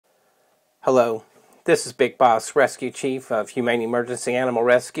Hello, this is Big Boss Rescue Chief of Humane Emergency Animal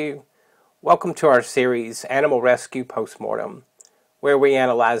Rescue. Welcome to our series, Animal Rescue Postmortem, where we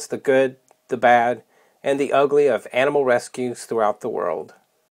analyze the good, the bad, and the ugly of animal rescues throughout the world.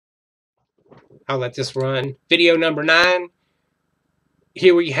 I'll let this run. Video number 9.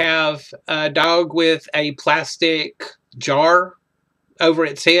 Here we have a dog with a plastic jar over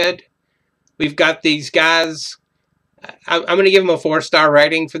its head. We've got these guys. I'm going to give them a 4-star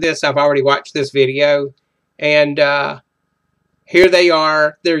rating for this. I've already watched this video. And here they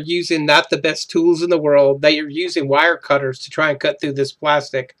are. They're using not the best tools in the world. They are using wire cutters to try and cut through this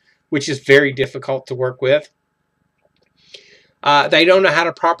plastic, which is very difficult to work with. They don't know how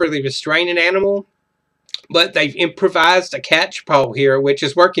to properly restrain an animal, but they've improvised a catch pole here, which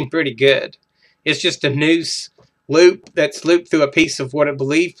is working pretty good. It's just a noose loop that's looped through a piece of what I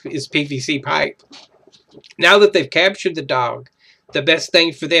believe is PVC pipe. Now that they've captured the dog, the best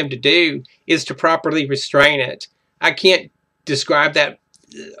thing for them to do is to properly restrain it. I can't describe that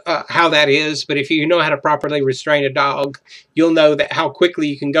how that is, but if you know how to properly restrain a dog, you'll know that how quickly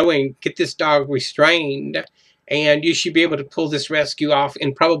you can go and get this dog restrained, and you should be able to pull this rescue off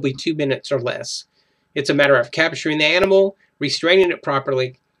in probably 2 minutes or less. It's a matter of capturing the animal, restraining it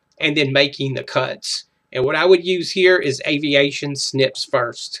properly, and then making the cuts. And what I would use here is aviation snips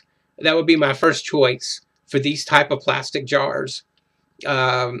first. That would be my first choice for these type of plastic jars.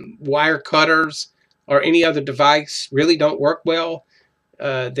 Wire cutters or any other device really don't work well.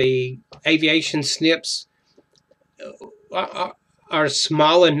 The aviation snips are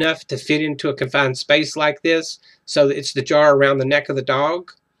small enough to fit into a confined space like this, so it's the jar around the neck of the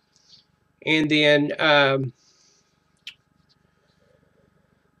dog. And then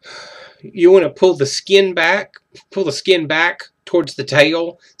you want to pull the skin back towards the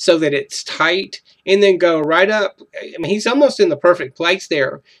tail so that it's tight, and then go right up. I mean, he's almost in the perfect place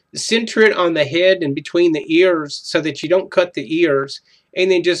there. Center it on the head and between the ears so that you don't cut the ears,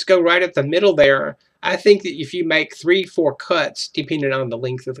 and then just go right at the middle there. I think that if you make 3-4 cuts, depending on the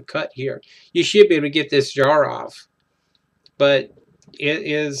length of the cut here, you should be able to get this jar off. But it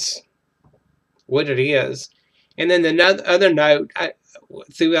is what it is. And then the other note,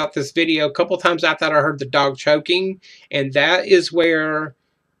 throughout this video, a couple times I thought I heard the dog choking, and that is where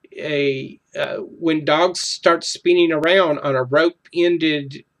when dogs start spinning around on a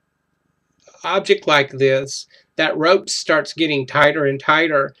rope-ended object like this, that rope starts getting tighter and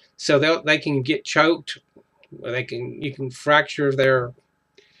tighter, so they can get choked. You can fracture their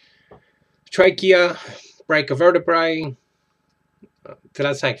trachea, break a vertebrae. Did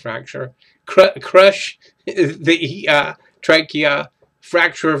I say fracture? Crush the trachea,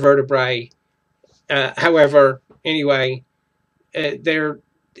 fracture a vertebrae. However, anyway,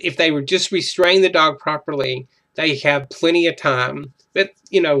 if they would just restrain the dog properly, they have plenty of time. But,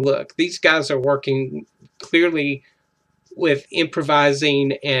 you know, look, these guys are working clearly with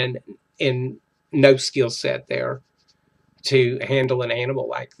improvising and no skill set there to handle an animal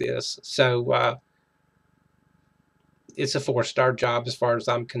like this. So it's a 4-star job as far as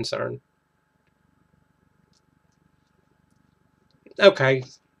I'm concerned. Okay,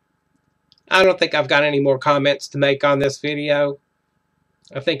 I don't think I've got any more comments to make on this video.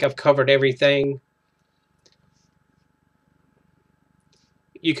 I think I've covered everything.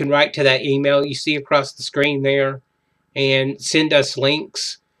 You can write to that email you see across the screen there and send us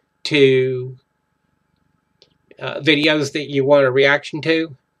links to videos that you want a reaction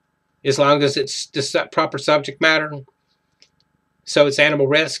to, as long as it's the proper subject matter. So it's animal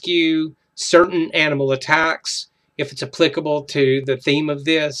rescue, certain animal attacks, if it's applicable to the theme of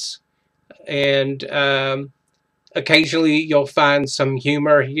this, and occasionally you'll find some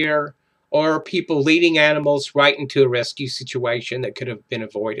humor here, or people leading animals right into a rescue situation that could have been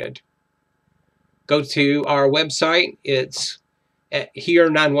avoided. Go to our website. It's at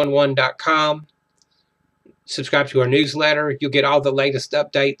here911.com. Subscribe to our newsletter. You'll get all the latest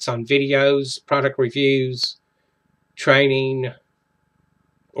updates on videos, product reviews, training,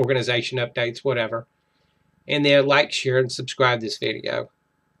 organization updates, whatever. And then like, share, and subscribe this video.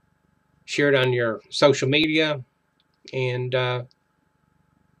 Share it on your social media, and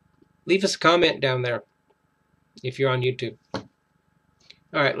leave us a comment down there if you're on YouTube. All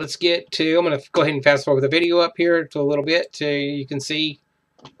right, let's get to, I'm going to go ahead and fast forward the video up here to a little bit so you can see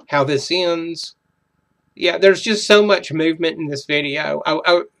how this ends. Yeah, there's just so much movement in this video.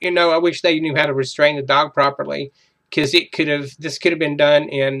 I wish they knew how to restrain the dog properly, because this could have been done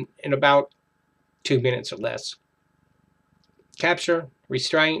in about 2 minutes or less. Capture,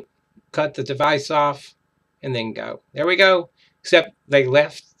 restraint, cut the device off, and then go. There we go. Except they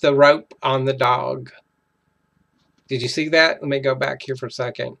left the rope on the dog. Did you see that? Let me go back here for a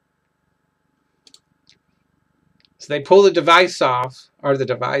second. So they pull the device off, or the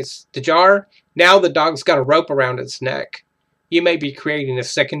jar. Now the dog's got a rope around its neck. You may be creating a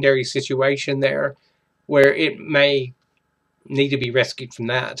secondary situation there where it may need to be rescued from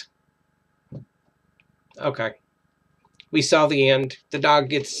that. Okay. We saw the end. The dog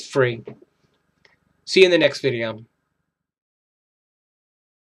gets free. See you in the next video.